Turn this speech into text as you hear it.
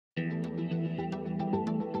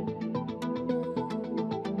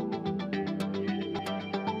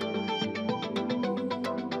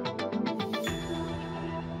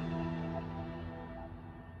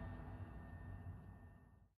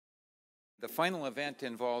final event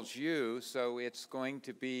involves you, so it's going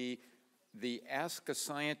to be the Ask a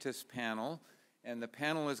Scientist panel, and the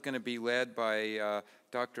panel is going to be led by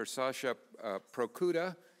Dr. Sasha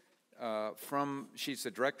Prokuda. She's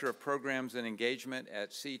the Director of Programs and Engagement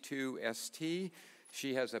at C2ST.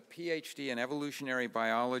 She has a PhD in evolutionary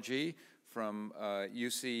biology from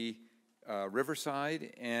UC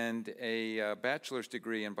Riverside and a bachelor's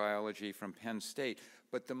degree in biology from Penn State.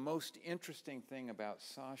 But the most interesting thing about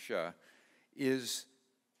Sasha is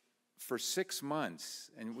for 6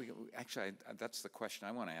 months, and actually that's the question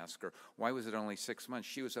I want to ask her, why was it only 6 months?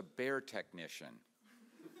 She was a bear technician.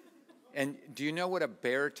 And do you know what a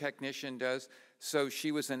bear technician does? So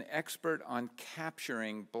she was an expert on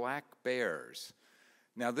capturing black bears.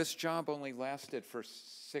 Now, this job only lasted for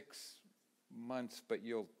 6 months, but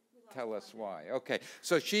you'll tell us why. Okay,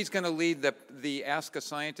 so she's going to lead the Ask a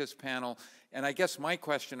Scientist panel, and I guess my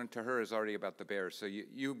question to her is already about the bears, so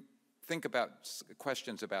you think about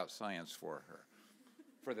questions about science for her,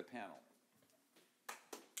 for the panel.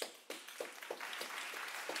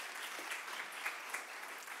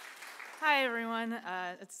 Hi, everyone.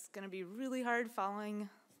 It's going to be really hard following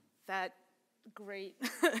that great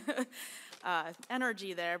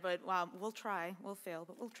energy there, but wow, we'll try. We'll fail,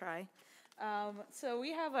 but we'll try. So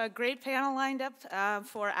we have a great panel lined up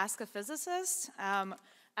for Ask a Physicist.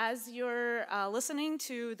 As you're listening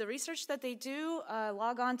to the research that they do,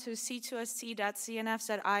 log on to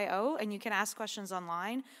c2st.cnf.io, and you can ask questions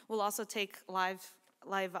online. We'll also take live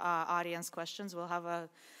audience questions. We'll have a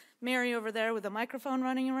Mary over there with a microphone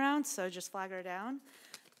running around, so just flag her down.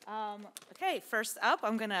 Okay, first up,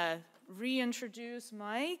 I'm going to reintroduce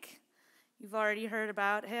Mike. You've already heard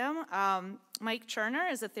about him. Mike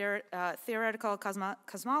Cherner is a theoretical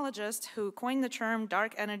cosmologist who coined the term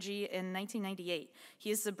dark energy in 1998.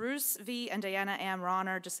 He is the Bruce V. and Diana M.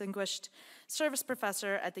 Ronner Distinguished Service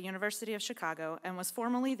Professor at the University of Chicago and was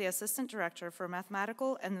formerly the Assistant Director for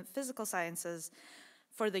Mathematical and Physical Sciences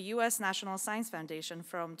for the U.S. National Science Foundation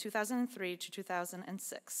from 2003 to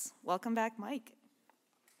 2006. Welcome back, Mike.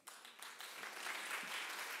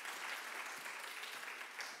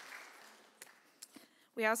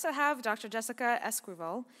 We also have Dr. Jessica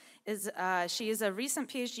Esquivel. She is a recent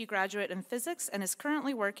PhD graduate in physics and is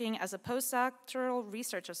currently working as a postdoctoral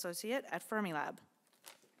research associate at Fermilab.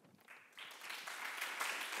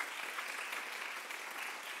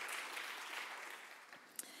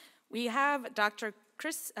 We have Dr.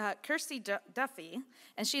 Kirsty Duffy,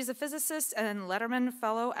 and she's a physicist and Lederman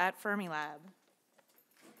Fellow at Fermilab.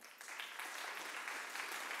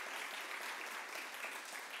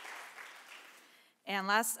 And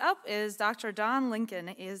last up is Dr. Don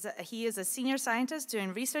Lincoln. He is a senior scientist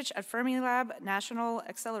doing research at Fermilab National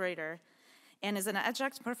Accelerator and is an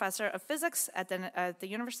adjunct professor of physics at the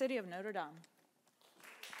University of Notre Dame.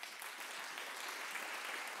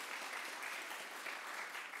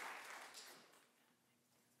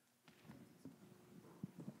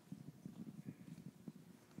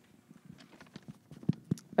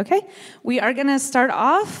 Okay, we are going to start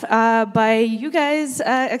off by you guys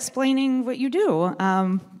explaining what you do,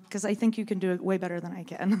 because I think you can do it way better than I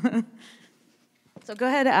can. So go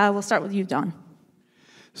ahead, we'll start with you, Don.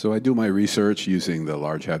 So I do my research using the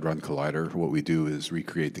Large Hadron Collider. What we do is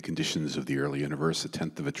recreate the conditions of the early universe,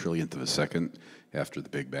 1/10 of a trillionth of a second after the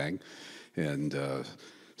Big Bang. And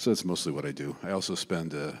so that's mostly what I do. I also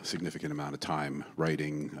spend a significant amount of time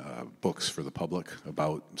writing books for the public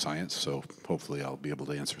about science, so hopefully I'll be able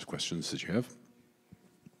to answer questions that you have.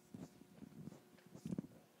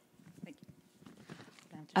 Thank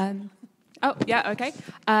you. Oh, yeah, okay.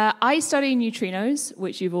 I study neutrinos,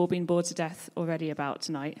 which you've all been bored to death already about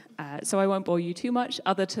tonight, so I won't bore you too much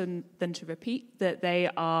other than to repeat that they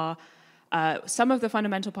are some of the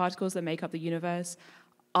fundamental particles that make up the universe,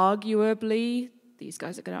 arguably, these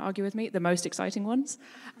guys are going to argue with me, the most exciting ones,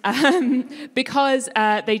 because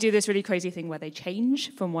they do this really crazy thing where they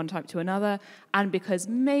change from one type to another, and because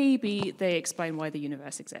maybe they explain why the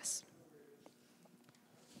universe exists.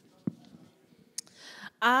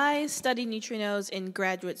 I studied neutrinos in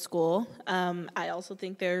graduate school. I also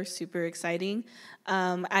think they're super exciting.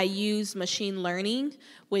 I use machine learning,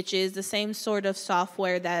 which is the same sort of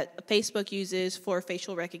software that Facebook uses for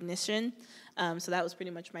facial recognition. So that was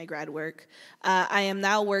pretty much my grad work. I am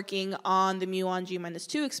now working on the muon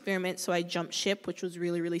G-2 experiment, so I jumped ship, which was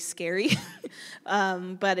really, really scary.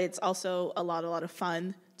 But it's also a lot of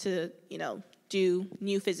fun to, do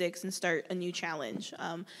new physics and start a new challenge.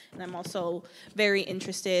 And I'm also very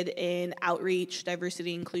interested in outreach,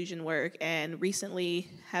 diversity, inclusion work, and recently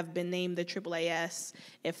have been named the AAAS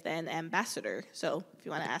If Then Ambassador. So if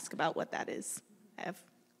you want to ask about what that is, I have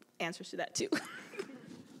answers to that too.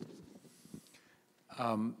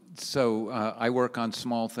 I work on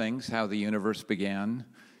small things, how the universe began,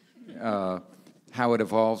 how it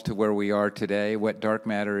evolved to where we are today, what dark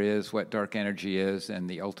matter is, what dark energy is, and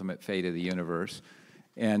the ultimate fate of the universe.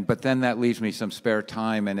 But then that leaves me some spare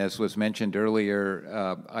time, and as was mentioned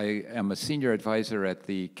earlier, I am a senior advisor at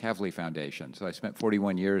the Kavli Foundation. So I spent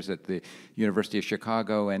 41 years at the University of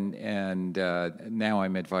Chicago, and now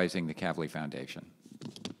I'm advising the Kavli Foundation.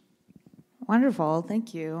 Wonderful,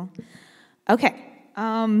 thank you. Okay,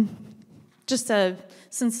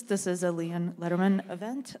 since this is a Leon Lederman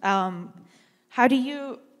event, how do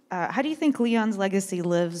you think Leon's legacy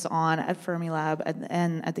lives on at Fermilab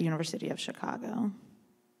and at the University of Chicago?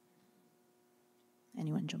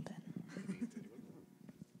 Anyone jump in?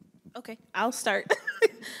 Okay, I'll start.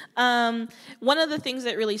 One of the things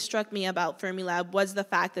that really struck me about Fermilab was the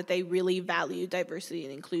fact that they really value diversity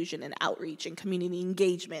and inclusion and outreach and community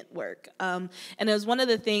engagement work. And it was one of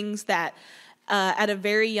the things that at a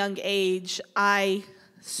very young age, I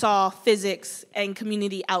saw physics and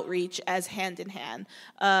community outreach as hand in hand.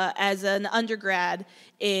 As an undergrad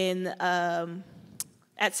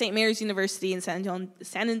at St. Mary's University in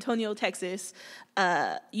San Antonio, Texas,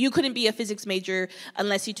 you couldn't be a physics major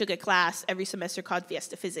unless you took a class every semester called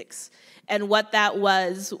Fiesta Physics. And what that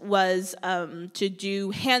was to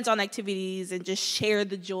do hands-on activities and just share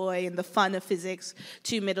the joy and the fun of physics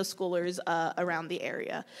to middle schoolers around the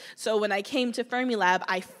area. So when I came to Fermilab,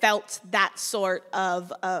 I felt that sort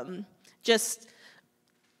of just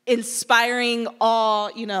inspiring awe,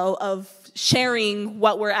 of sharing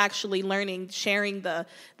what we're actually learning, sharing the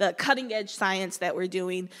cutting edge science that we're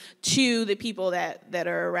doing to the people that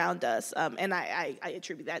are around us. And I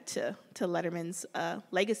attribute that to Lederman's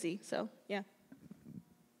legacy. So, yeah.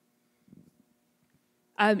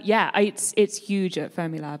 It's huge at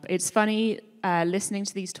Fermilab. It's funny listening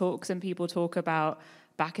to these talks and people talk about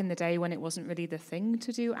back in the day when it wasn't really the thing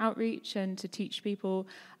to do outreach and to teach people.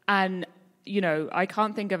 And I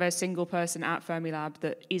can't think of a single person at Fermilab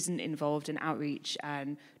that isn't involved in outreach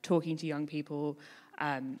and talking to young people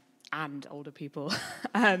and older people.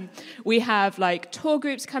 We have tour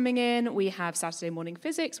groups coming in. We have Saturday morning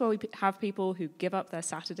physics where we have people who give up their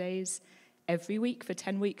Saturdays every week for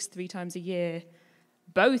 10 weeks, 3 times a year,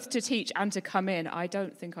 both to teach and to come in. I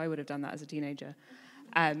don't think I would have done that as a teenager.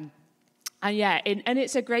 And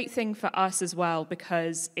it's a great thing for us as well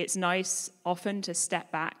because it's nice often to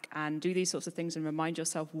step back and do these sorts of things and remind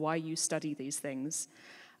yourself why you study these things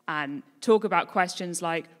and talk about questions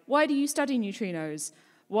like, why do you study neutrinos?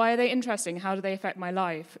 Why are they interesting? How do they affect my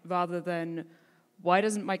life? Rather than, why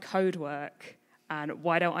doesn't my code work? And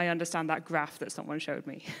why don't I understand that graph that someone showed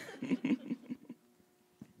me?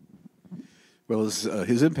 Well,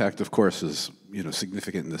 his impact, of course, is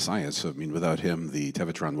significant in the science. I mean, without him, the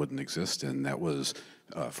Tevatron wouldn't exist, and that was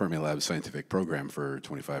Fermilab's scientific program for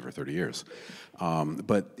 25 or 30 years.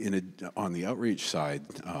 But on the outreach side,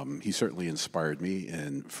 he certainly inspired me,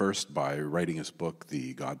 and first by writing his book,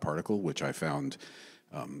 The God Particle, which I found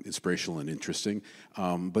inspirational and interesting.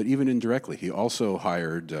 But even indirectly, he also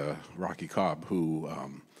hired Rocky Cobb, who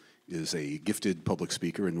is a gifted public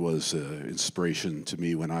speaker and was inspiration to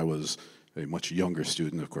me when I was a much younger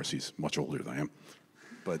student. Of course, he's much older than I am.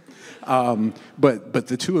 But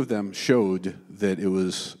the two of them showed that it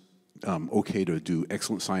was okay to do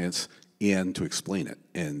excellent science and to explain it.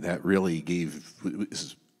 And that really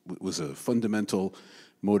was a fundamental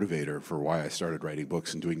motivator for why I started writing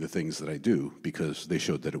books and doing the things that I do, because they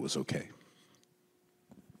showed that it was okay.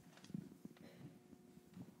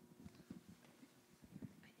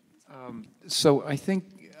 So I think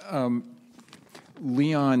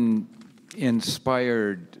Leon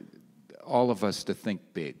inspired all of us to think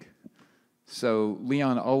big. So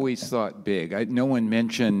Leon always thought big. No one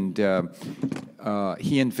mentioned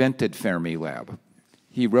he invented Fermilab.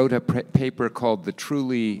 He wrote a paper called the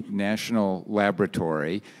Truly National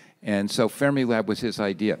Laboratory, and so Fermilab was his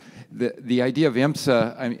idea. The idea of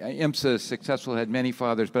IMSA, IMSA is successful, had many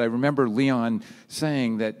fathers, but I remember Leon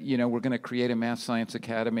saying that, we're going to create a math science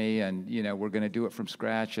academy, and, we're going to do it from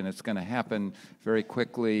scratch, and it's going to happen very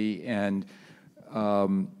quickly, and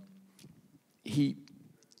he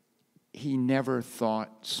never thought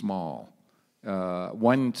small.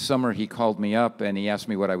 One summer he called me up and he asked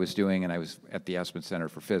me what I was doing, and I was at the Aspen Center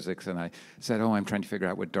for Physics, and I said, I'm trying to figure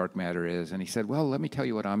out what dark matter is. And he said, well, let me tell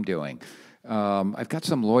you what I'm doing. I've got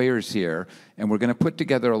some lawyers here, and we're going to put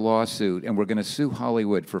together a lawsuit, and we're going to sue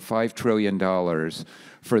Hollywood for $5 trillion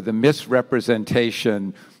for the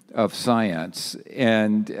misrepresentation of science.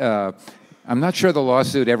 And I'm not sure the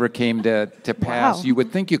lawsuit ever came to pass. Wow. You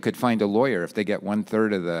would think you could find a lawyer if they get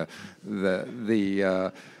 1/3 of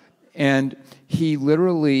the And he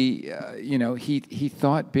literally, you know, he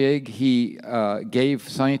thought big. He gave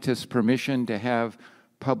scientists permission to have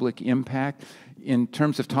public impact. In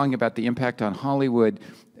terms of talking about the impact on Hollywood,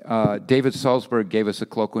 David Salzberg gave us a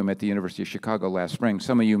colloquium at the University of Chicago last spring.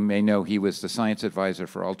 Some of you may know he was the science advisor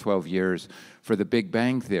for all 12 years for the Big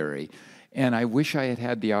Bang Theory. And I wish I had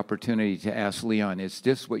had the opportunity to ask Leon, is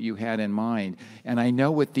this what you had in mind? And I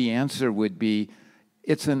know what the answer would be.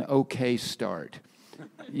 It's an okay start.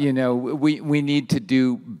 You know, we need to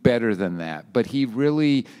do better than that. But he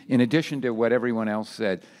really, in addition to what everyone else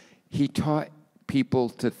said, he taught people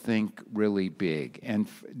to think really big and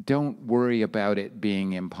don't worry about it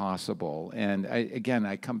being impossible. And again,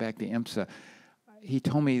 I come back to IMSA. He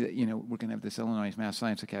told me that, you know, we're going to have this Illinois Math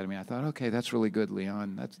Science Academy. I thought, okay, that's really good,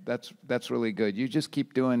 Leon. That's really good. You just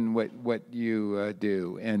keep doing what you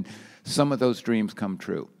do, and some of those dreams come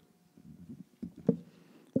true.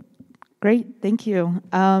 Great, thank you.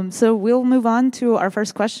 So we'll move on to our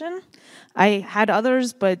first question. I had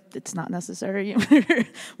others, but it's not necessary.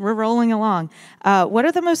 We're rolling along. What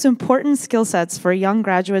are the most important skill sets for young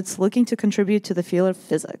graduates looking to contribute to the field of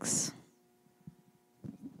physics?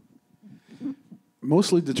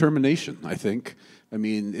 Mostly determination, I think. I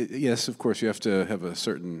mean, yes, of course, you have to have a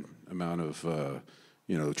certain amount of,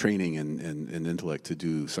 you know, training and intellect to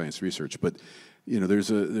do science research. But, you know,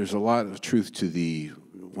 there's a lot of truth to the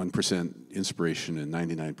 1% inspiration and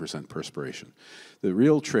 99% perspiration. The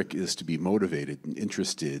real trick is to be motivated and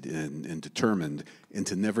interested and determined and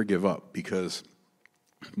to never give up, because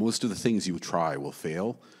most of the things you try will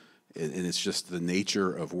fail, and it's just the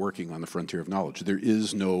nature of working on the frontier of knowledge.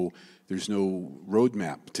 There's no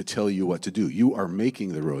roadmap to tell you what to do. You are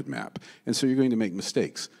making the roadmap, and so you're going to make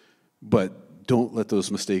mistakes. But don't let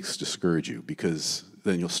those mistakes discourage you, because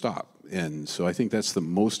then you'll stop. And so I think that's the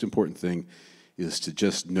most important thing, is to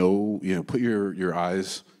just know, you know, put your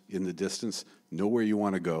eyes in the distance, know where you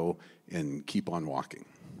want to go, and keep on walking.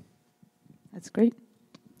 That's great.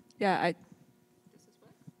 Yeah,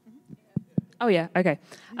 Oh, yeah, okay.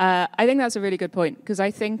 I think that's a really good point, because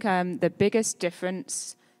I think the biggest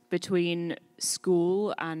difference between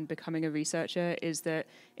school and becoming a researcher is that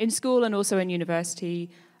in school and also in university,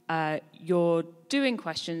 you're doing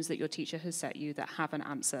questions that your teacher has set you that have an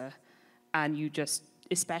answer, and you just,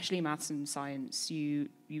 especially maths and science, you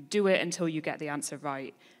do it until you get the answer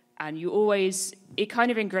right. And you always, it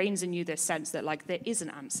kind of ingrains in you this sense that, like, there is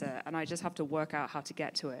an answer, and I just have to work out how to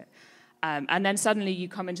get to it. And then suddenly you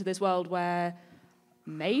come into this world where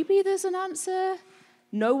maybe there's an answer.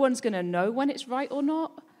 No one's going to know when it's right or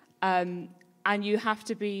not. And you have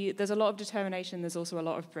to be, there's a lot of determination, there's also a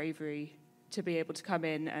lot of bravery to be able to come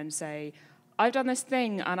in and say, I've done this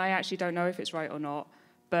thing, and I actually don't know if it's right or not,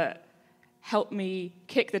 but help me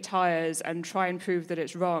kick the tires and try and prove that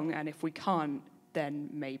it's wrong, and if we can't, then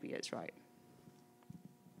maybe it's right.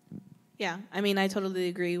 Yeah, I mean, I totally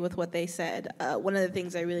agree with what they said. One of the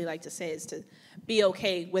things I really like to say is to be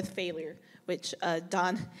okay with failure, which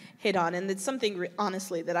Don hit on, and it's something,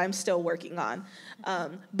 honestly, that I'm still working on.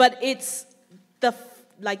 But it's the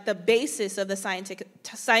basis of the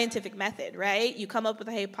scientific method, right? You come up with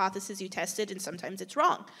a hypothesis, you test it, and sometimes it's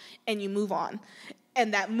wrong, and you move on.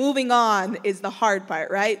 And that moving on is the hard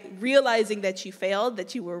part, right? Realizing that you failed,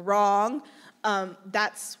 that you were wrong.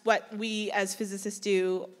 That's what we as physicists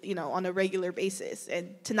do, you know, on a regular basis,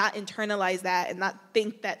 and to not internalize that and not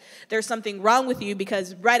think that there's something wrong with you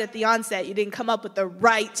because right at the onset you didn't come up with the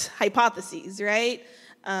right hypotheses, right?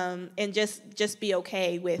 And just be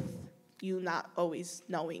okay with you not always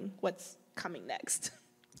knowing what's coming next.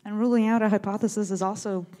 And ruling out a hypothesis is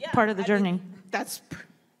also part of the journey. That's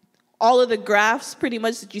all of the graphs pretty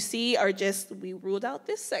much that you see are just, we ruled out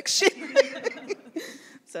this section.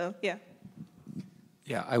 So, yeah.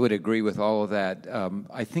 Yeah, I would agree with all of that.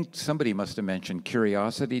 I think somebody must have mentioned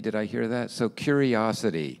curiosity. Did I hear that? So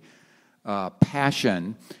curiosity,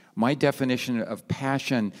 passion. My definition of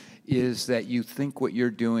passion is that you think what you're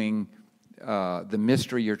doing, the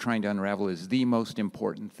mystery you're trying to unravel, is the most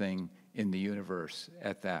important thing in the universe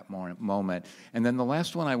at that moment. And then the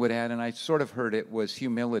last one I would add, and I sort of heard it, was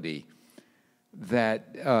humility. That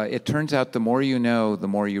it turns out the more you know, the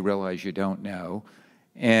more you realize you don't know.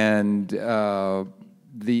 And well,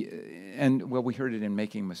 we heard it in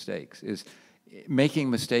making mistakes. Making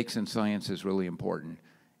mistakes in science is really important,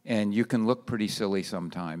 and you can look pretty silly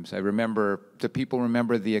sometimes. I remember, do people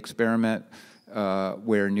remember the experiment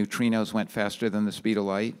where neutrinos went faster than the speed of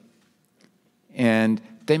light? And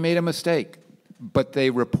they made a mistake, but they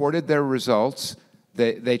reported their results.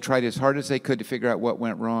 They tried as hard as they could to figure out what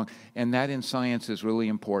went wrong, and that in science is really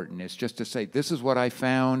important. It's just to say, this is what I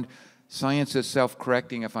found. Science is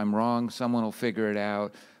self-correcting. If I'm wrong, someone will figure it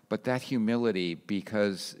out. but that humility,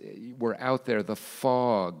 because we're out there, the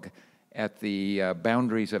fog at the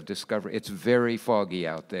boundaries of discovery, it's very foggy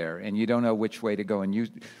out there, and you don't know which way to go. And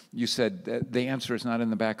you said the answer is not in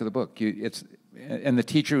the back of the book. And the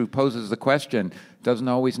teacher who poses the question doesn't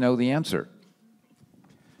always know the answer.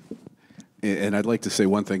 And I'd like to say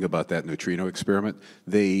one thing about that neutrino experiment.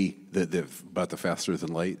 About the faster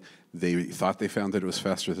than light, they thought they found that it was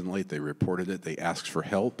faster than light. They reported it. They asked for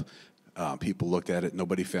help. People looked at it.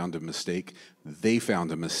 Nobody found a mistake. They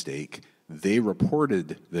found a mistake. They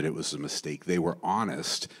reported that it was a mistake. They were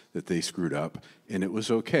honest that they screwed up, and it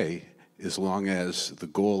was okay as long as the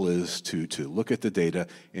goal is to look at the data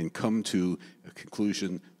and come to a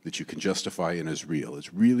conclusion that you can justify and is real.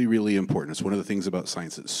 It's really, really important. It's one of the things about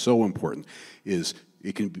science that's so important is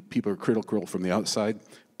people are critical from the outside,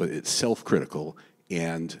 but it's self-critical,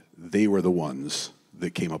 and they were the ones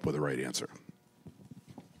that came up with the right answer.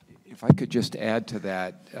 If I could just add to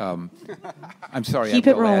that, I'm sorry. Keep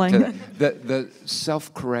it rolling. The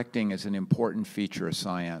self-correcting is an important feature of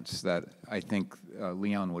science that I think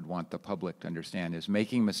Leon would want the public to understand, is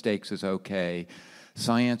making mistakes is okay.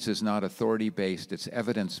 Science is not authority-based, it's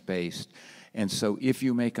evidence-based. And so if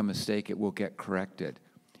you make a mistake, it will get corrected.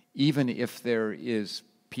 Even if there is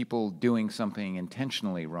people doing something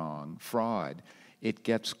intentionally wrong, fraud, it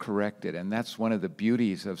gets corrected. And that's one of the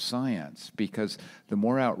beauties of science, because the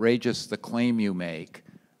more outrageous the claim you make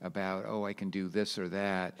about, oh, I can do this or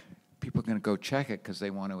that, people are going to go check it because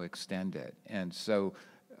they want to extend it. And so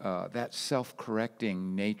that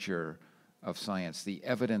self-correcting nature of science, the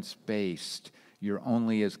evidence-based, you're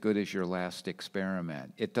only as good as your last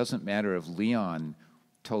experiment. It doesn't matter if Leon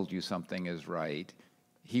told you something is right.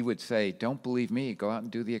 He would say, don't believe me, go out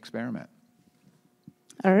and do the experiment.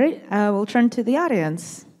 All right, we'll turn to the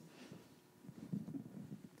audience.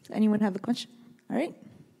 Does anyone have a question? All right.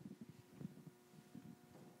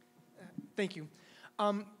 Thank you.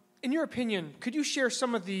 In your opinion, could you share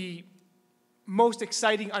some of the most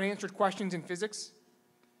exciting unanswered questions in physics?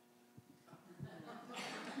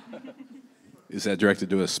 Is that directed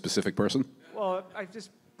to a specific person? Well, I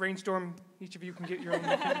just brainstormed. Each of you can get your own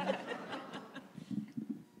opinion.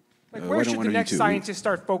 Like, where should the next scientists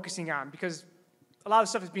start focusing on? Because a lot of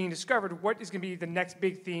stuff is being discovered. What is going to be the next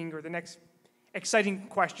big thing or the next exciting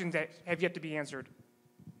questions that have yet to be answered?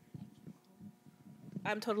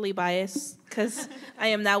 I'm totally biased because I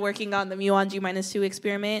am now working on the muon G-2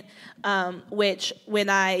 experiment, which when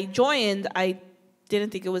I joined, I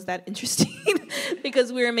didn't think it was that interesting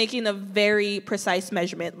because we were making a very precise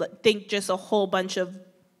measurement. Think just a whole bunch of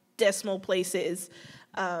decimal places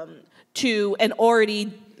to an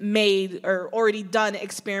already made or already done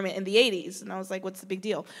experiment in the 80s. And I was like, what's the big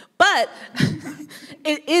deal? But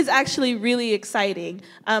it is actually really exciting.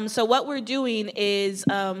 So what we're doing is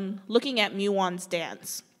looking at muons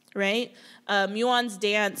dance, right? Muons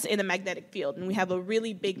dance in a magnetic field, and we have a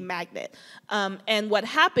really big magnet. And what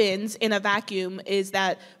happens in a vacuum is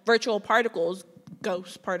that virtual particles,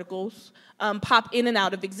 ghost particles, pop in and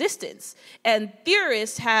out of existence. And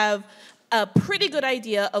theorists have a pretty good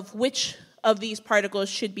idea of which of these particles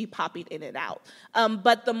should be popping in and out.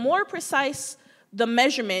 But the more precise the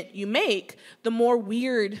measurement you make, the more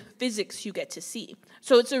weird physics you get to see.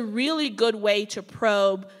 So it's a really good way to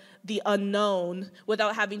probe the unknown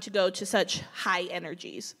without having to go to such high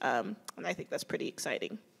energies. And I think that's pretty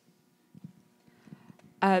exciting.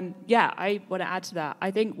 Yeah, I want to add to that. I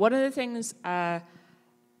think one of the things a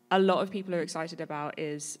lot of people are excited about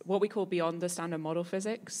is what we call beyond the standard model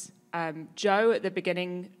physics. Joe, at the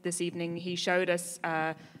beginning this evening, he showed us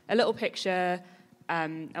a little picture,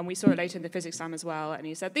 and we saw it later in the physics slam as well, and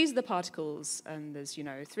he said, these are the particles, and there's,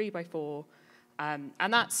 3 by 4, and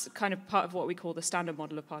that's kind of part of what we call the standard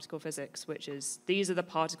model of particle physics, which is these are the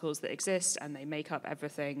particles that exist, and they make up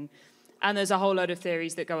everything, and there's a whole load of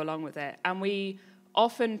theories that go along with it, and we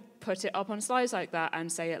often put it up on slides like that and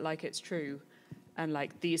say it like it's true, and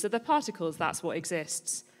like, these are the particles, that's what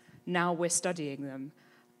exists, now we're studying them.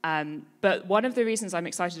 But one of the reasons I'm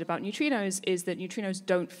excited about neutrinos is that neutrinos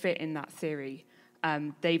don't fit in that theory.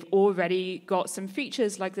 They've already got some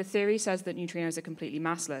features, like the theory says that neutrinos are completely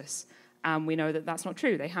massless, and we know that that's not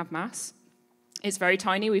true. They have mass. It's very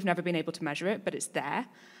tiny. We've never been able to measure it, but it's there.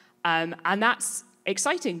 And that's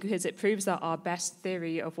exciting because it proves that our best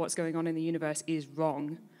theory of what's going on in the universe is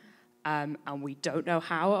wrong. And we don't know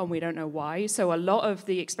how, and we don't know why. So a lot of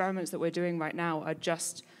the experiments that we're doing right now are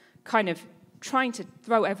just kind of trying to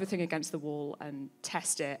throw everything against the wall and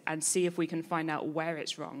test it and see if we can find out where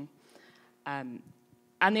it's wrong. And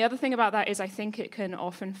the other thing about that is I think it can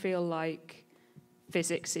often feel like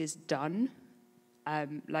physics is done.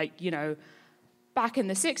 back in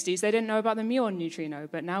the 60s, they didn't know about the muon neutrino,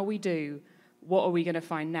 but now we do. What are we going to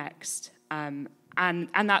find next? And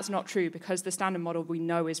that's not true, because the standard model we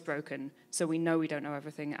know is broken, so we know we don't know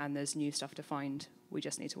everything, and there's new stuff to find. We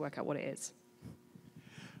just need to work out what it is.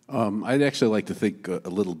 I'd actually like to think a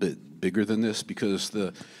little bit bigger than this, because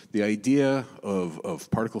the idea of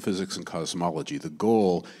particle physics and cosmology, the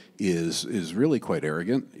goal is really quite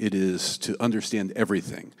arrogant. It is to understand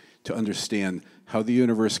everything, to understand how the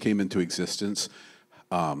universe came into existence,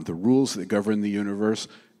 the rules that govern the universe.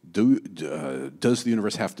 Does the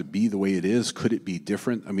universe have to be the way it is? Could it be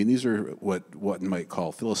different? I mean, these are what one might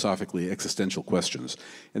call philosophically existential questions.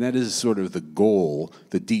 And that is sort of the goal,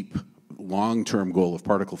 the deep, long-term goal of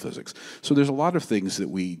particle physics. So there's a lot of things that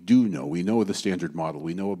we do know. We know the standard model.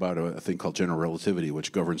 We know about a thing called general relativity,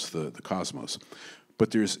 which governs the cosmos.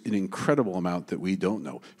 But there's an incredible amount that we don't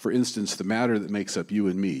know. For instance, the matter that makes up you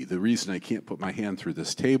and me. The reason I can't put my hand through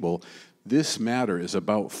this table, this matter is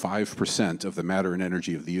about 5% of the matter and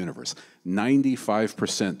energy of the universe.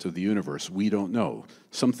 95% of the universe we don't know.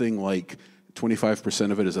 Something like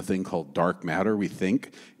 25% of it is a thing called dark matter, we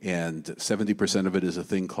think, and 70% of it is a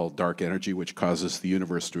thing called dark energy, which causes the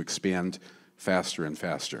universe to expand faster and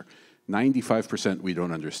faster. 95% we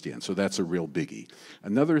don't understand, so that's a real biggie.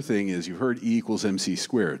 Another thing is, you've heard E equals mc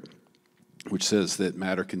squared, which says that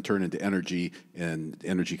matter can turn into energy and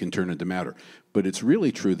energy can turn into matter. But it's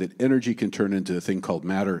really true that energy can turn into a thing called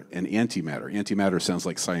matter and antimatter. Antimatter sounds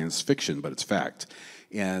like science fiction, but it's fact.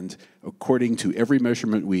 And according to every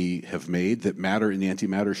measurement we have made, that matter and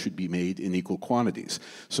antimatter should be made in equal quantities.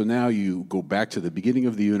 So now you go back to the beginning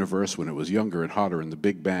of the universe when it was younger and hotter, in the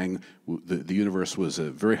Big Bang, the universe was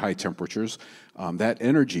at very high temperatures. That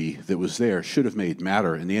energy that was there should have made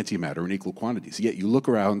matter and antimatter in equal quantities. Yet you look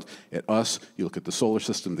around at us, you look at the solar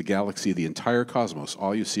system, the galaxy, the entire cosmos,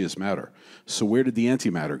 all you see is matter. So where did the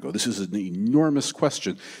antimatter go? This is an enormous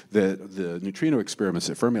question that the neutrino experiments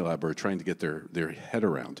at Fermilab are trying to get their head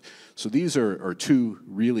around. So these are two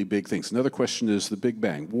really big things. Another question is the Big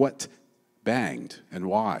Bang. What banged and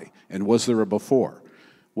why? And was there a before?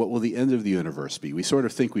 What will the end of the universe be? We sort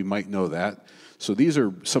of think we might know that. So these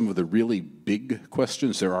are some of the really big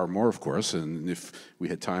questions. There are more, of course, and if we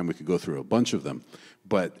had time, we could go through a bunch of them.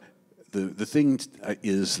 But the thing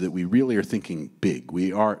is that we really are thinking big.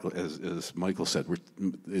 We are, as Michael said,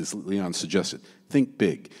 as Leon suggested, think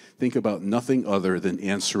big. Think about nothing other than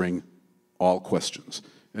answering all questions.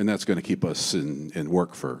 And that's going to keep us in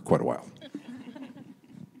work for quite a while.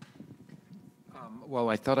 Well,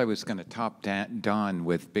 I thought I was going to top Don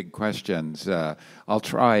with big questions. I'll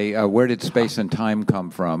try. Where did space and time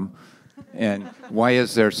come from? And why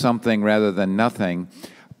is there something rather than nothing?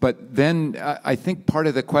 But then I think part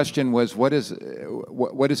of the question was, what is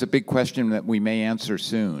a big question that we may answer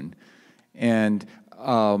soon? And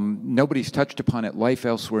nobody's touched upon it, life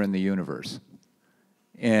elsewhere in the universe.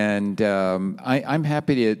 And I'm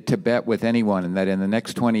happy to bet with anyone that in the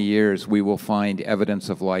next 20 years we will find evidence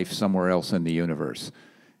of life somewhere else in the universe.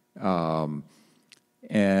 And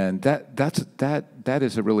that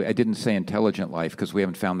is a really, I didn't say intelligent life because we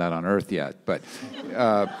haven't found that on Earth yet, but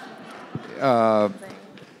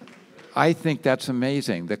I think that's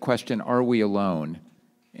amazing. The question, are we alone?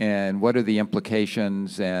 And what are the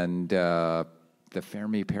implications? And the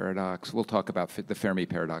Fermi paradox. We'll talk about the Fermi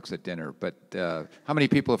paradox at dinner, but how many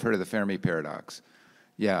people have heard of the Fermi paradox?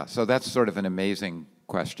 Yeah, so that's sort of an amazing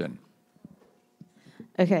question.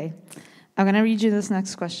 Okay, I'm going to read you this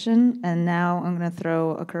next question, and now I'm going to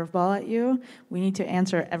throw a curveball at you. We need to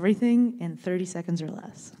answer everything in 30 seconds or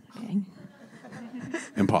less. Okay?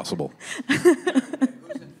 Impossible. Who's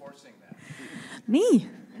enforcing that? Me.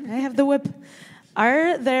 I have the whip.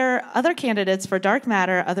 Are there other candidates for dark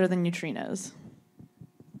matter other than neutrinos?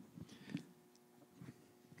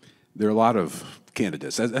 There are a lot of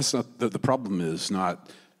candidates. That's not the problem. Is not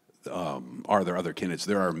are there other candidates?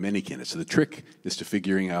 There are many candidates. So the trick is to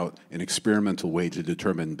figuring out an experimental way to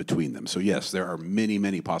determine between them. So yes, there are many,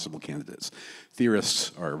 many possible candidates.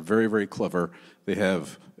 Theorists are very, very clever. They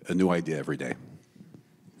have a new idea every day.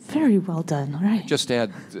 Very well done. All right. Just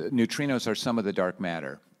add, neutrinos are some of the dark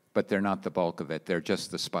matter, but they're not the bulk of it. They're just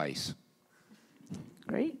the spice.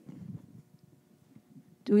 Great.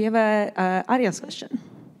 Do we have an audience question?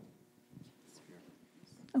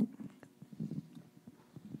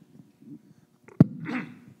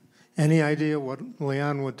 Any idea what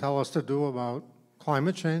Leon would tell us to do about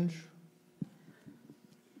climate change?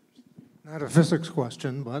 Not a physics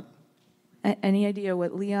question, but... Any idea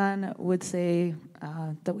what Leon would say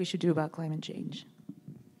that we should do about climate change?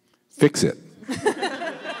 Fix it.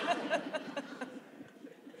 We're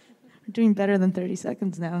doing better than 30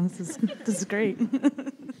 seconds now. This is great.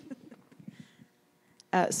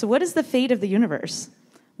 So what is the fate of the universe?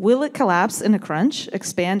 Will it collapse in a crunch,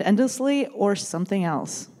 expand endlessly, or something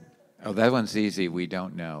else? Oh, that one's easy. We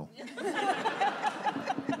don't know.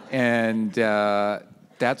 And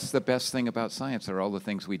that's the best thing about science, are all the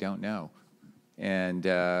things we don't know. And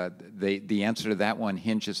the answer to that one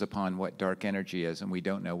hinges upon what dark energy is, and we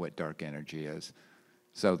don't know what dark energy is.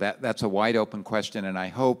 So that's a wide open question, and I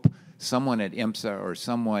hope someone at IMSA or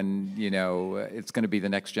someone, it's going to be the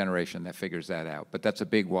next generation that figures that out. But that's a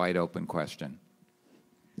big, wide open question.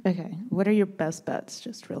 Okay, what are your best bets,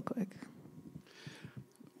 just real quick?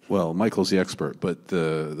 Well, Michael's the expert, but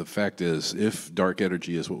the fact is, if dark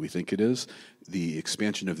energy is what we think it is, the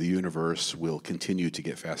expansion of the universe will continue to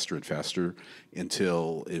get faster and faster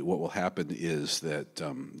until what will happen is that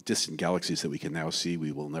distant galaxies that we can now see,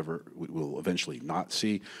 we will eventually not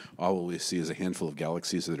see. All we see is a handful of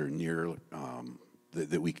galaxies that are near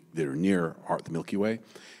that are near the Milky Way,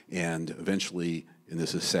 and eventually, and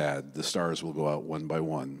this is sad, the stars will go out one by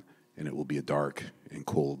one, and it will be a dark and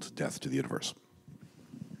cold death to the universe.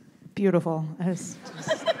 Beautiful. It just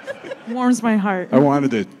warms my heart. I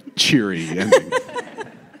wanted a cheery ending.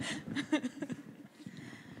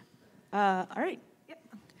 All right. Yep.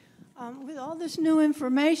 With all this new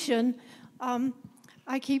information,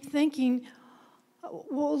 I keep thinking,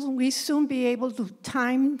 will we soon be able to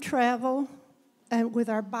time travel and with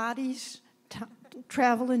our bodies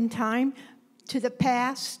travel in time to the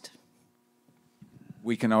past?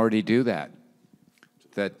 We can already do that.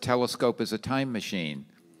 The telescope is a time machine.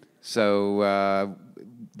 So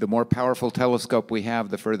the more powerful telescope we have,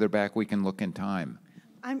 the further back we can look in time.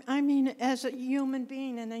 I mean, as a human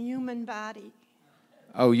being in a human body.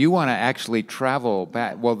 Oh, you want to actually travel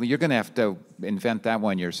back? Well, you're going to have to invent that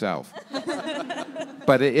one yourself.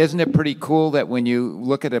 But isn't it pretty cool that when you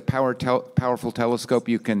look at a powerful telescope,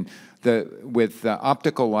 you can, with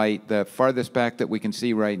optical light, the farthest back that we can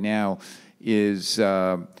see right now is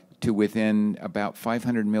to within about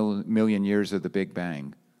 500 million years of the Big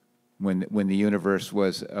Bang, when the universe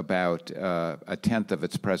was about a tenth of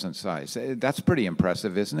its present size. That's pretty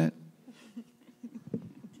impressive, isn't it?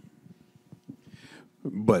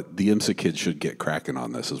 But the IMSA kids should get cracking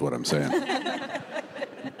on this, is what I'm saying.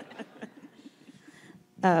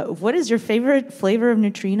 What is your favorite flavor of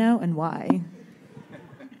neutrino and why?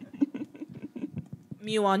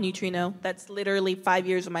 Muon neutrino. That's literally 5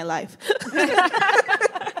 years of my life.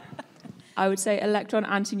 I would say electron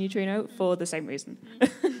antineutrino for the same reason.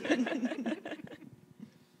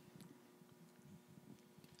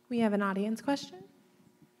 We have an audience question.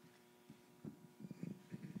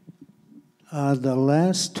 The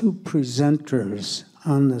last two presenters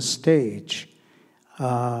on the stage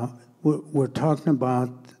were talking about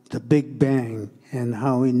the Big Bang and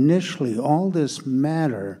how initially all this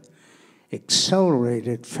matter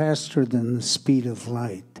accelerated faster than the speed of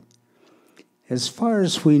light. As far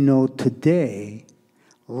as we know today,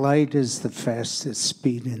 light is the fastest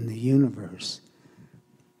speed in the universe.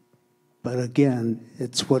 But again,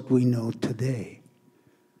 it's what we know today.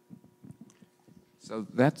 So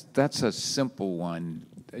that's a simple one.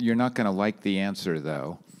 You're not going to like the answer,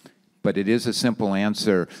 though, but it is a simple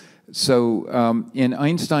answer. So in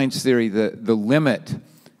Einstein's theory, the limit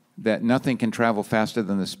that nothing can travel faster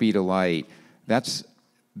than the speed of light, that's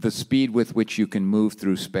the speed with which you can move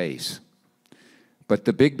through space. But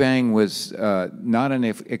the Big Bang was not an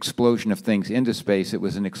explosion of things into space, it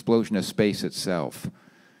was an explosion of space itself.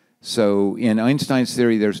 So in Einstein's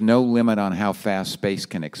theory, there's no limit on how fast space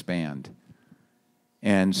can expand.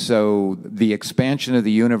 And so the expansion of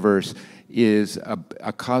the universe is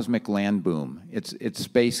a cosmic land boom. It's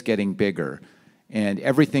space getting bigger. And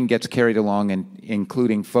everything gets carried along,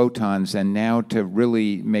 including photons. And now to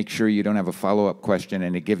really make sure you don't have a follow-up question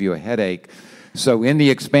and to give you a headache, so in the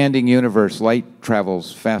expanding universe, light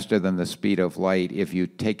travels faster than the speed of light if you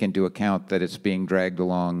take into account that it's being dragged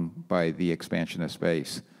along by the expansion of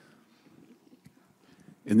space.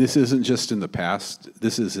 And this isn't just in the past,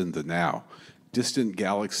 this is in the now. Distant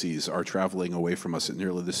galaxies are traveling away from us at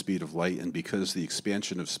nearly the speed of light, and because the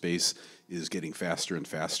expansion of space is getting faster and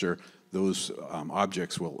faster, those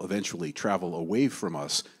objects will eventually travel away from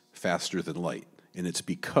us faster than light. And it's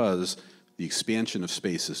because the expansion of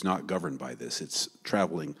space is not governed by this. It's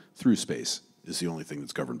traveling through space is the only thing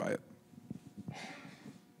that's governed by it.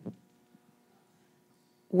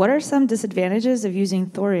 What are some disadvantages of using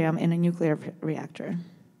thorium in a nuclear reactor?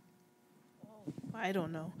 I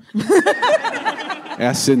don't know.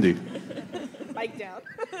 Ask Cindy. Mic down.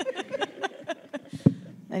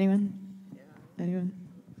 Anyone? Anyone?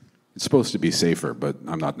 It's supposed to be safer, but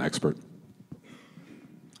I'm not an expert.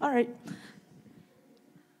 All right.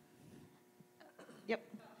 Yep.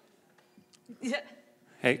 Yeah.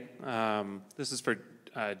 Hey, this is for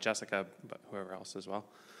Jessica, but whoever else as well.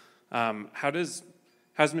 How's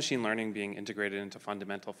machine learning being integrated into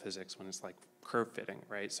fundamental physics when it's like curve fitting,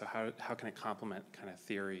 right? So how can it complement kind of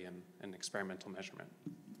theory and experimental measurement?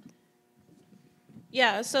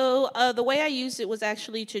 Yeah, so the way I used it was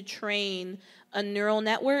actually to train a neural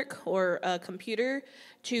network or a computer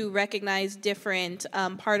to recognize different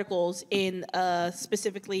particles in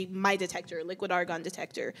specifically my detector, liquid argon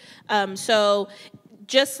detector. So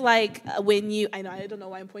just like when you, I don't know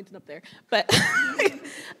why I'm pointing up there, but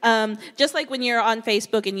just like when you're on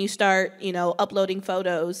Facebook and you start, uploading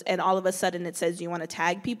photos and all of a sudden it says you want to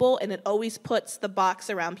tag people and it always puts the box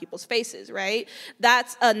around people's faces, right?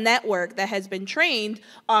 That's a network that has been trained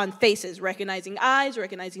on faces, recognizing eyes,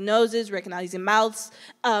 recognizing noses, recognizing mouths.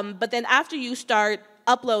 But then after you start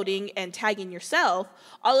uploading and tagging yourself,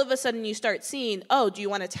 all of a sudden you start seeing, oh, do you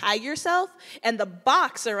want to tag yourself? And the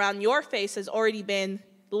box around your face has already been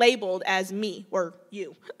labeled as me or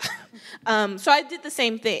you. So I did the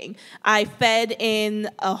same thing. I fed in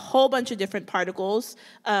a whole bunch of different particles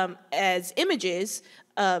as images.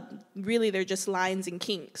 Really, they're just lines and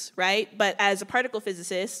kinks, right? But as a particle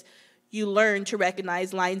physicist, you learn to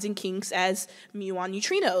recognize lines and kinks as muon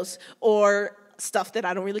neutrinos or stuff that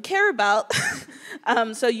I don't really care about.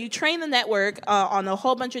 So you train the network on a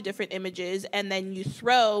whole bunch of different images, and then you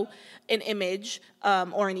throw an image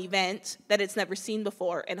or an event that it's never seen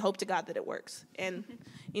before and hope to God that it works. And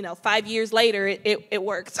 5 years later, it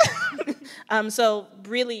worked. So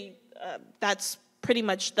really, that's pretty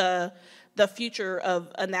much the future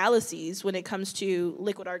of analyses when it comes to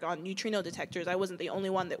liquid argon neutrino detectors. I wasn't the only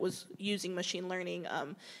one that was using machine learning,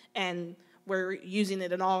 and we're using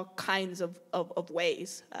it in all kinds of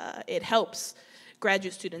ways. It helps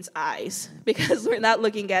graduate students' eyes because we're not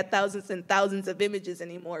looking at thousands and thousands of images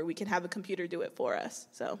anymore. We can have a computer do it for us.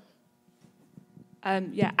 So,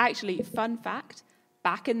 yeah, actually, fun fact,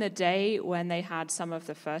 back in the day when they had some of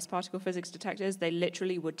the first particle physics detectors, they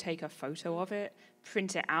literally would take a photo of it,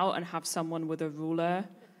 print it out, and have someone with a ruler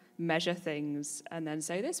measure things and then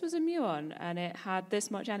say, this was a muon, and it had this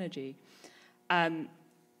much energy.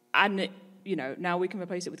 Now we can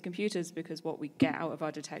replace it with computers because what we get out of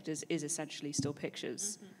our detectors is essentially still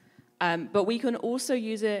pictures. Mm-hmm. But we can also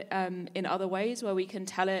use it in other ways where we can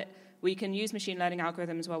tell it, we can use machine learning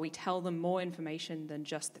algorithms where we tell them more information than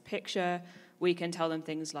just the picture. We can tell them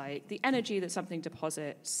things like the energy that something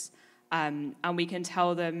deposits, and we can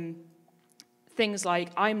tell them things like,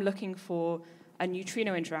 I'm looking for a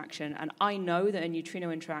neutrino interaction, and I know that a neutrino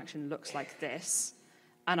interaction looks like this,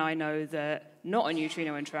 and I know that not a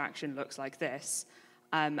neutrino interaction looks like this.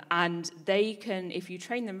 And they can, if you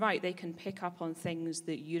train them right, they can pick up on things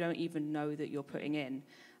that you don't even know that you're putting in.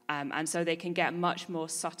 And so they can get much more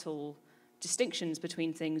subtle distinctions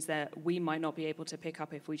between things that we might not be able to pick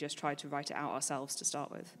up if we just tried to write it out ourselves to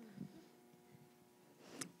start with.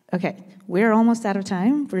 Okay, we're almost out of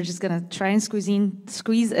time. We're just going to try and squeeze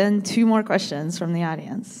in 2 more questions from the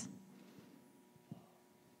audience.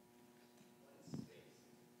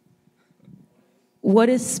 What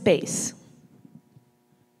is space?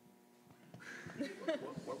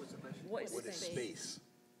 What was the question? What is space?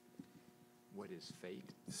 What is fate?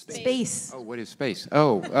 Space. Oh, what is space?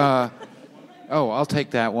 I'll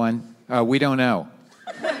take that one. We don't know.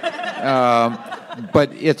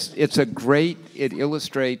 But it's a great, it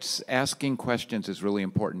illustrates asking questions is really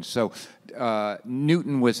important. So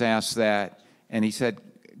Newton was asked that, and he said,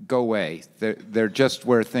 go away. They're just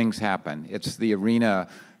where things happen. It's the arena.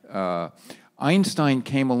 Einstein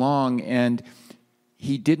came along, and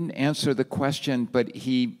he didn't answer the question, but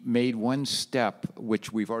he made one step,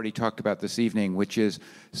 which we've already talked about this evening, which is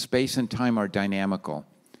space and time are dynamical.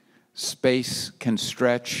 Space can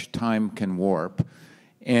stretch, time can warp.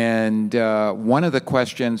 And one of the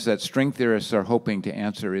questions that string theorists are hoping to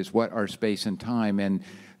answer is, what are space and time? And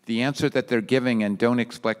the answer that they're giving, and don't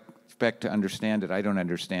expect to understand it, I don't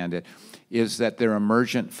understand it, is that they're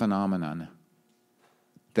emergent phenomenon,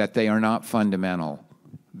 that they are not fundamental,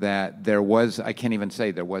 that there was, I can't even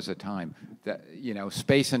say there was a time, that,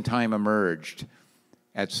 space and time emerged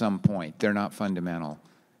at some point. They're not fundamental.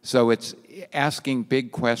 So it's asking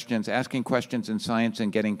big questions, asking questions in science and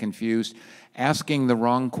getting confused, asking the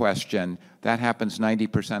wrong question. That happens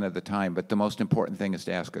 90% of the time, but the most important thing is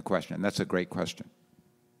to ask a question. That's a great question.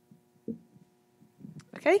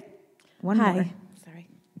 Okay, one more. Sorry.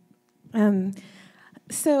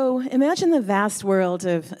 So imagine the vast world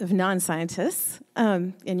of non-scientists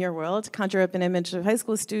in your world. Conjure up an image of high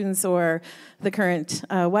school students or the current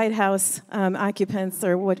White House occupants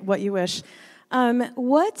or what you wish.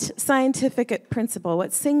 What scientific principle,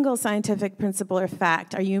 what single scientific principle or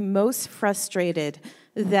fact are you most frustrated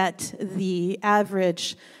that the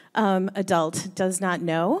average adult does not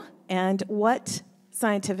know? And what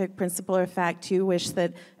scientific principle or fact do you wish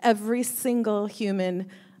that every single human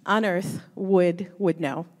on Earth would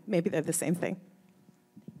know? Maybe they're the same thing.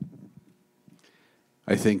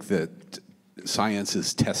 I think that science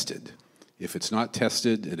is tested. If it's not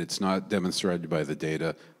tested and it's not demonstrated by the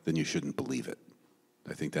data, then you shouldn't believe it.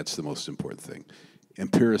 I think that's the most important thing.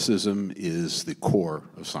 Empiricism is the core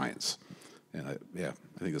of science. And I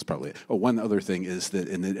think that's probably it. Oh, one other thing is that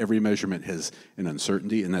every measurement has an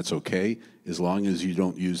uncertainty, and that's okay, as long as you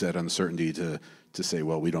don't use that uncertainty to say,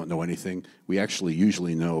 well, we don't know anything. We actually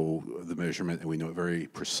usually know the measurement, and we know it very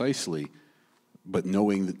precisely, but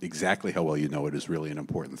knowing exactly how well you know it is really an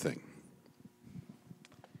important thing.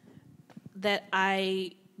 That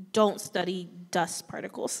I don't study dust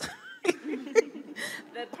particles.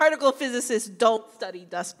 That particle physicists don't study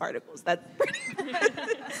dust particles. That's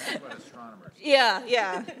what astronomers.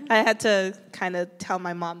 Yeah. I had to kind of tell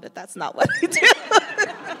my mom that that's not what I do.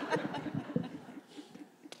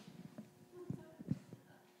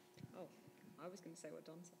 I was going to say what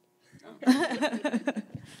Don said.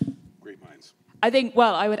 Great minds. I think,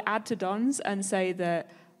 well, I would add to Don's and say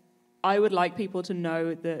that I would like people to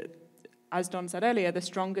know that, as Don said earlier, the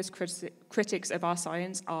strongest critics of our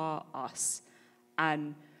science are us.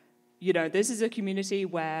 And, you know, this is a community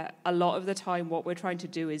where a lot of the time what we're trying to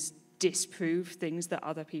do is disprove things that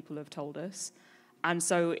other people have told us. And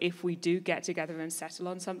so if we do get together and settle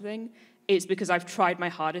on something, it's because I've tried my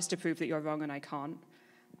hardest to prove that you're wrong and I can't.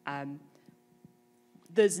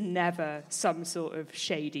 There's never some sort of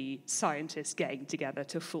shady scientist getting together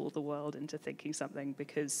to fool the world into thinking something,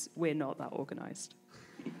 because we're not that organized.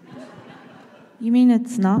 You mean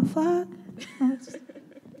it's not flat?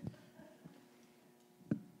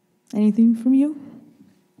 Anything from you?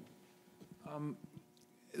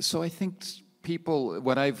 So I think people,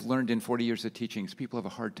 what I've learned in 40 years of teaching is people have a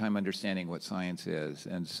hard time understanding what science is.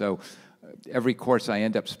 And so every course I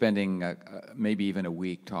end up spending maybe even a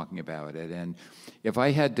week talking about it. And if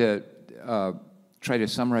I had to try to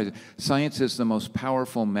summarize it, science is the most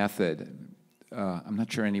powerful method. I'm not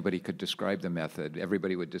sure anybody could describe the method.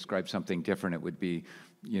 Everybody would describe something different. It would be,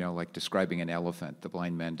 you know, like describing an elephant, the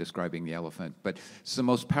blind man describing the elephant. But it's the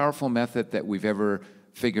most powerful method that we've ever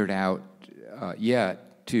figured out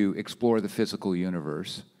yet to explore the physical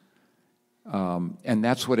universe. And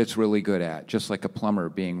that's what it's really good at, just like a plumber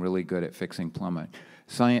being really good at fixing plumbing.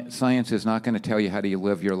 Science is not going to tell you how do you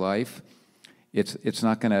live your life. It's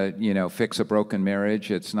not going to, you know, fix a broken marriage.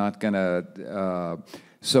 It's not going to...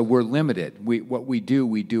 So we're limited. What we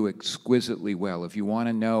do exquisitely well. If you want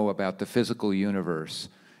to know about the physical universe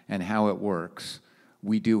and how it works,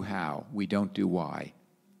 we do how. We don't do why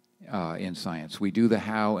in science. We do the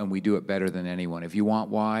how, and we do it better than anyone. If you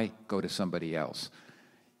want why, go to somebody else.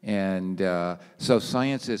 And so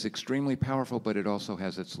science is extremely powerful, but it also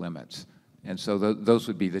has its limits. And so those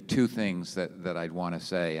would be the two things that I'd want to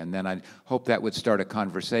say. And then I'd hope that would start a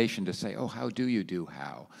conversation to say, oh, how do you do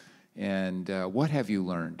how? And what have you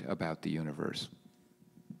learned about the universe?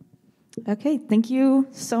 Okay, thank you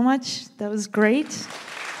so much. That was great.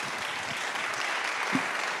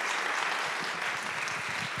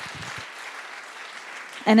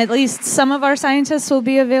 And at least some of our scientists will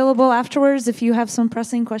be available afterwards if you have some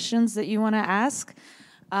pressing questions that you want to ask.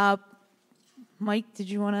 Mike, did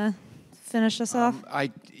you want to finish us off?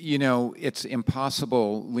 You know, it's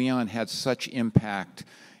impossible. Leon had such impact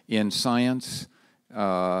in science,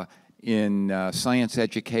 in science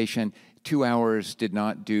education. 2 hours did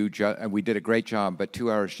not do, we did a great job, but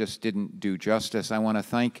 2 hours just didn't do justice. I want to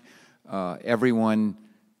thank everyone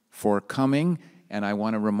for coming, and I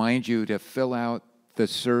want to remind you to fill out the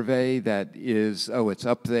survey that is, it's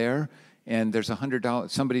up there, and there's $100,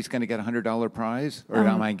 somebody's going to get a $100 prize, or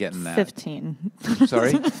am I getting that? 15.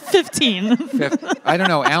 Sorry? 15. I don't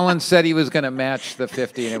know. Alan said he was going to match the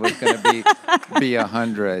 50, and it was going to be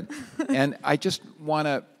 100. And I just want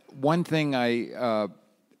to, one thing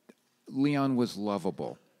Leon was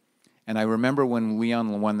lovable. And I remember when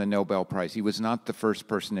Leon won the Nobel Prize, he was not the first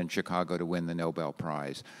person in Chicago to win the Nobel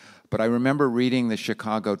Prize. But I remember reading the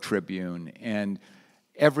Chicago Tribune, and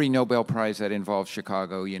every Nobel Prize that involves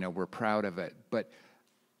Chicago, you know, we're proud of it. But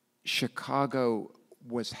Chicago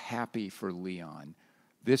was happy for Leon.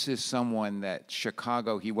 This is someone that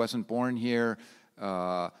Chicago, he wasn't born here.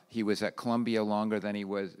 He was at Columbia longer than he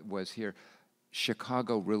was here.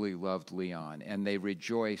 Chicago really loved Leon, and they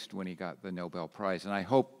rejoiced when he got the Nobel Prize. And I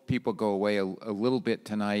hope people go away a little bit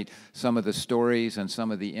tonight, some of the stories and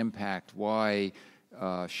some of the impact, why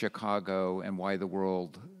Chicago and why the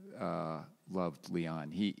world loved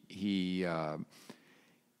Leon. He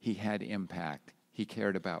had impact. He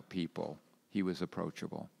cared about people. He was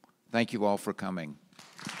approachable. Thank you all for coming.